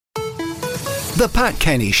The Pat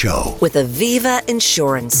Kenny Show with Aviva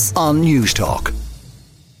Insurance on News Talk.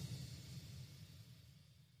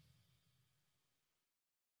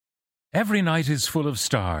 Every night is full of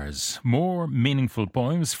stars. More meaningful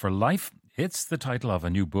poems for life. It's the title of a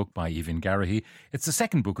new book by Aoibhin Garrihy. It's the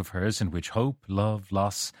second book of hers in which hope, love,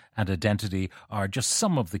 loss and identity are just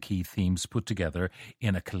some of the key themes put together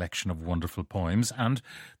in a collection of wonderful poems. And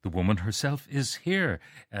the woman herself is here.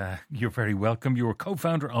 You're very welcome. You're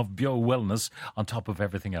co-founder of Beo Wellness on top of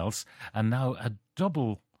everything else. And now a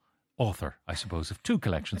double author, I suppose, of two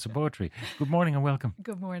collections of poetry. Good morning and welcome.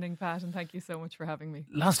 Good morning, Pat, and thank you so much for having me.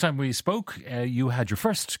 Last time we spoke, you had your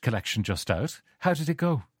first collection just out. How did it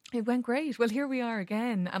go? It went great. Well, here we are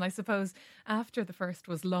again. And I suppose after the first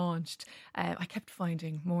was launched, I kept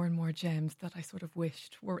finding more and more gems that I sort of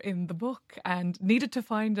wished were in the book and needed to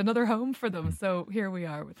find another home for them. So here we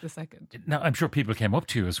are with the second. Now, I'm sure people came up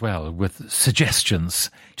to you as well with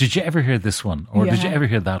suggestions. Did you ever hear this one? Or did you ever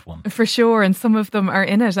hear that one? For sure. And some of them are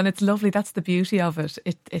in it. And it's lovely. That's the beauty of it.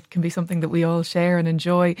 It can be something that we all share and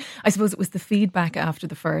enjoy. I suppose it was the feedback after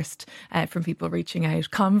the first from people reaching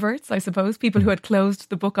out. Converts, I suppose. People who had closed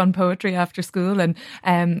the book on poetry after school, and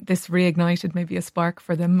this reignited maybe a spark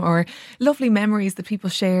for them, or lovely memories that people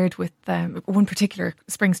shared with one particular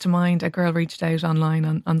springs to mind. A girl reached out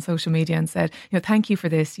online on social media and said, thank you for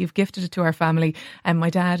this, you've gifted it to our family, and my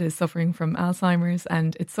dad is suffering from Alzheimer's,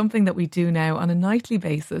 and it's something that we do now on a nightly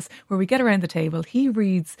basis where we get around the table, he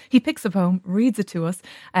picks a poem, reads it to us.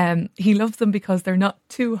 He loves them because they're not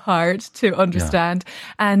too hard to understand,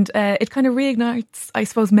 and it kind of reignites, I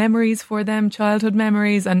suppose, memories for them, childhood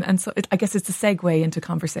memories, and so I guess it's a segue into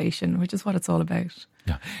conversation, which is what it's all about.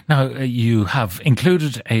 Yeah. Now, you have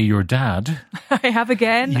included your dad. I have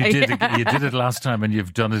again. You did it last time and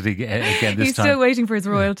you've done it again this time. He's still waiting for his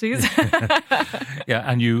royalties. Yeah,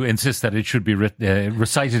 and you insist that it should be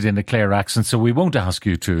recited in a clear accent, so we won't ask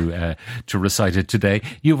you to recite it today.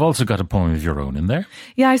 You've also got a poem of your own in there.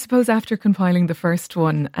 Yeah, I suppose after compiling the first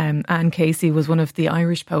one, Anne Casey was one of the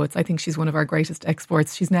Irish poets. I think she's one of our greatest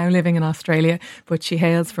exports. She's now living in Australia, but she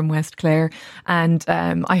hails from West Clare, and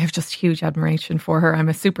I have just huge admiration for her. I'm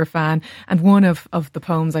a super fan, and one of the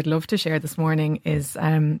poems I'd love to share this morning is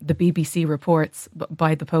the BBC Reports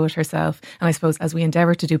by the poet herself. And I suppose as we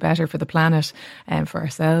endeavour to do better for the planet, for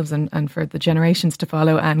ourselves and for the generations to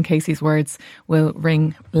follow, Anne Casey's words will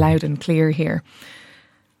ring loud and clear here.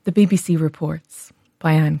 The BBC Reports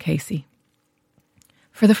by Anne Casey.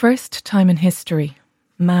 For the first time in history,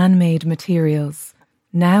 man-made materials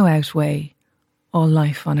now outweigh all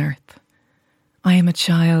life on earth. I am a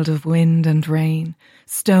child of wind and rain,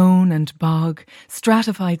 stone and bog,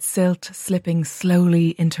 stratified silt slipping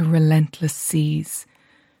slowly into relentless seas.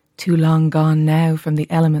 Too long gone now from the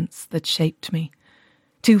elements that shaped me,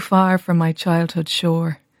 too far from my childhood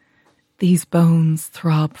shore. These bones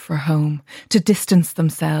throb for home, to distance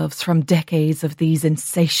themselves from decades of these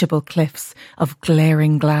insatiable cliffs of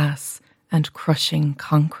glaring glass and crushing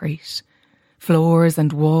concrete, floors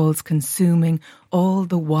and walls consuming all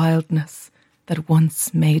the wildness that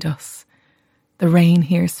once made us. The rain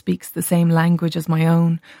here speaks the same language as my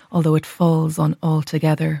own, although it falls on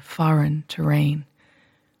altogether foreign terrain.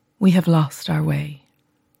 We have lost our way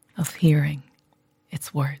of hearing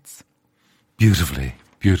its words.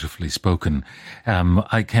 Beautifully spoken.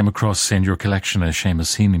 I came across in your collection a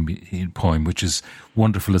Seamus Heaney poem, which is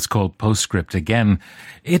wonderful. It's called Postscript. Again,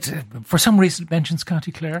 it for some reason mentions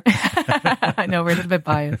County Clare. I know, we're a little bit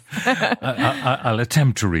biased. I'll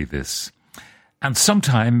attempt to read this. And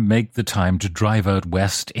sometime make the time to drive out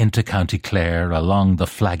west into County Clare along the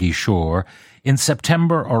flaggy shore in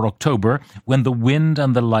September or October, when the wind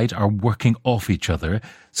and the light are working off each other,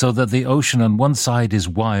 so that the ocean on one side is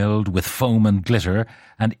wild with foam and glitter,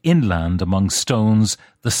 and inland among stones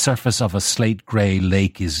the surface of a slate-grey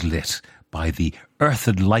lake is lit by the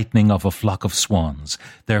earthed lightning of a flock of swans,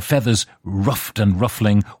 their feathers ruffed and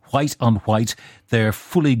ruffling, white on white, their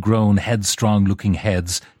fully grown headstrong-looking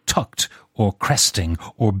heads tucked or cresting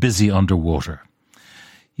or busy underwater.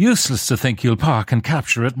 Useless to think you'll park and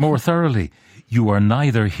capture it more thoroughly. You are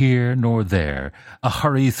neither here nor there, a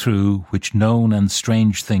hurry through which known and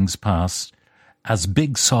strange things pass, as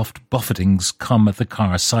big soft buffetings come at the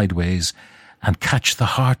car sideways and catch the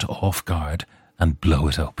heart off guard and blow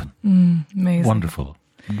it open. Amazing. Wonderful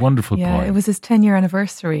poem. Yeah, it was his 10-year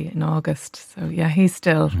anniversary in August. So yeah, he's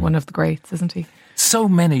still one of the greats, isn't he? So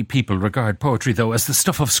many people regard poetry, though, as the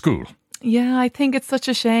stuff of school. Yeah, I think it's such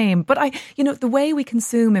a shame. But the way we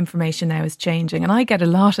consume information now is changing. And I get a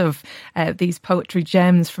lot of these poetry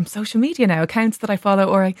gems from social media now, accounts that I follow,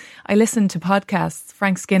 or I listen to podcasts.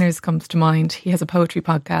 Frank Skinner's comes to mind. He has a poetry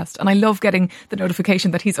podcast. And I love getting the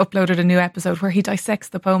notification that he's uploaded a new episode where he dissects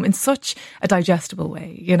the poem in such a digestible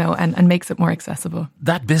way, and makes it more accessible.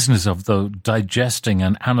 That business of digesting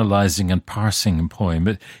and analysing and parsing a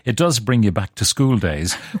poem, it does bring you back to school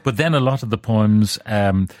days. But then a lot of the poems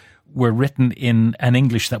were written in an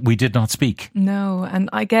English that we did not speak. No, and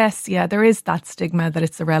I guess, there is that stigma that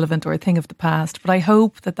it's irrelevant or a thing of the past. But I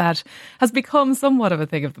hope that has become somewhat of a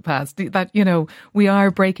thing of the past, that, we are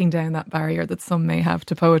breaking down that barrier that some may have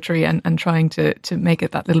to poetry and trying to make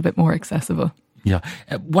it that little bit more accessible. Yeah.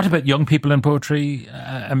 What about young people in poetry?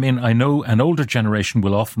 I know an older generation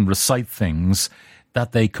will often recite things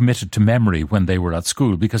that they committed to memory when they were at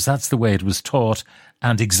school, because that's the way it was taught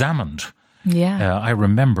and examined. Yeah. I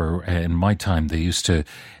remember in my time they used to,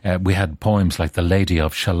 we had poems like The Lady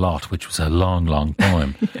of Shalott, which was a long, long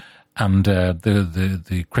poem. Yeah. And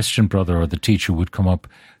the Christian brother or the teacher would come up,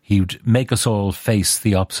 he would make us all face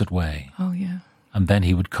the opposite way. Oh, yeah. And then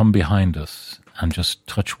he would come behind us and just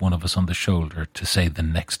touch one of us on the shoulder to say the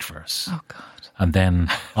next verse. Oh, God. And then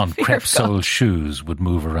on crepe sole shoes would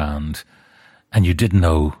move around, and you didn't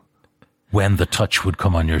know when the touch would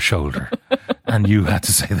come on your shoulder. And you had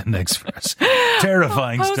to say the next verse.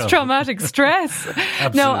 Terrifying stuff. Post-traumatic stress.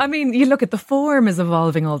 No, you look at the form is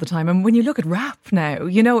evolving all the time. And when you look at rap now,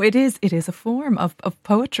 it is a form of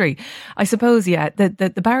poetry. I suppose,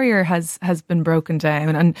 the barrier has been broken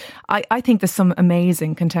down. And I think there's some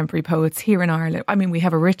amazing contemporary poets here in Ireland. We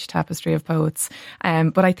have a rich tapestry of poets.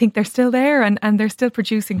 But I think they're still there and they're still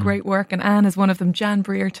producing great work. And Anne is one of them. Jan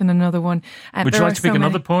Brereton, another one. Would you like to pick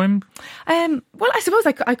another poem? Well, I suppose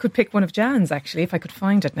I could pick one of Jan's, actually, if I could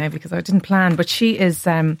find it now, because I didn't plan. But she is,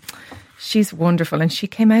 she's wonderful, and she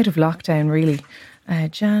came out of lockdown, really.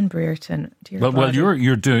 Jan Brereton. Well, you're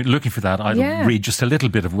looking for that. I'll read just a little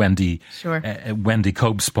bit of Wendy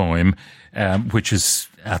Cope's poem, which is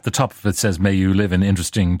at the top of it says, "May you live in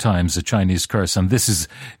interesting times, a Chinese curse." And this is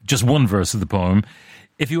just one verse of the poem.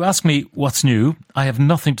 "If you ask me what's new, I have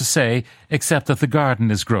nothing to say except that the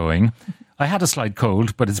garden is growing. I had a slight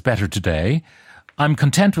cold, but it's better today. I'm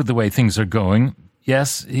content with the way things are going.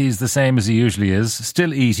 Yes, he's the same as he usually is,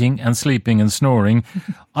 still eating and sleeping and snoring.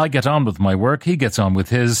 I get on with my work, he gets on with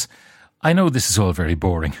his. I know this is all very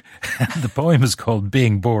boring." The poem is called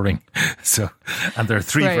Being Boring. And there are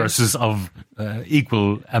three verses of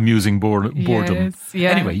equal amusing boredom. Yes, yeah.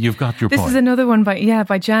 Anyway, you've got your This point. is another one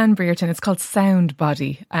by Jan Brereton. It's called Sound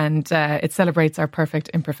Body, and it celebrates our perfect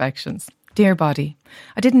imperfections. "Dear body,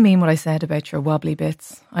 I didn't mean what I said about your wobbly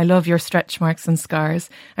bits. I love your stretch marks and scars,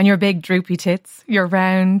 and your big droopy tits, your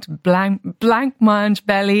round, blanc-mange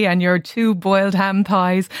belly, and your 2 boiled ham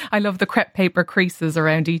thighs. I love the crepe paper creases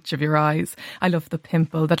around each of your eyes. I love the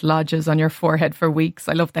pimple that lodges on your forehead for weeks.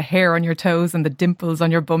 I love the hair on your toes and the dimples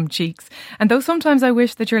on your bum cheeks. And though sometimes I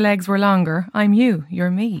wish that your legs were longer, I'm you,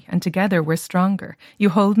 you're me, and together we're stronger. You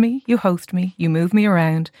hold me, you host me, you move me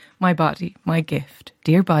around. My body, my gift.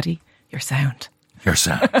 Dear body, your sound." Your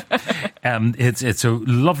sound. It's a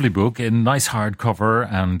lovely book, a nice hardcover,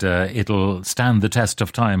 and it'll stand the test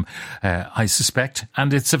of time, I suspect.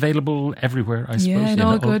 And it's available everywhere, I suppose. Yeah, in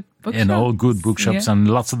all good bookshops. In all good bookshops, and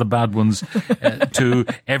lots of the bad ones too.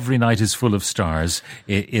 Every Night is Full of Stars.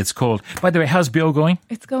 It's called. By the way, how's Beo going?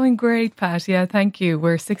 It's going great, Pat. Yeah, thank you.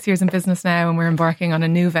 We're 6 years in business now, and we're embarking on a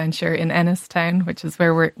new venture in Ennistown, which is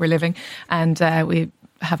where we're living. And we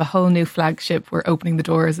have a whole new flagship. We're opening the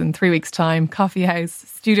doors in 3 weeks' time. Coffee house,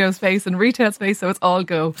 studio space and retail space. So it's all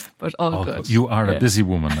go, but all good. You are a busy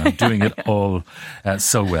woman and doing it all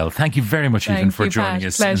so well. Thank you very much, Aoibhin, for joining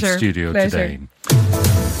us in the studio today.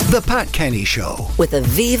 The Pat Kenny Show. With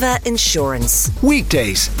Aviva Insurance.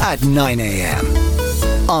 Weekdays at 9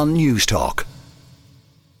 a.m. on News Talk.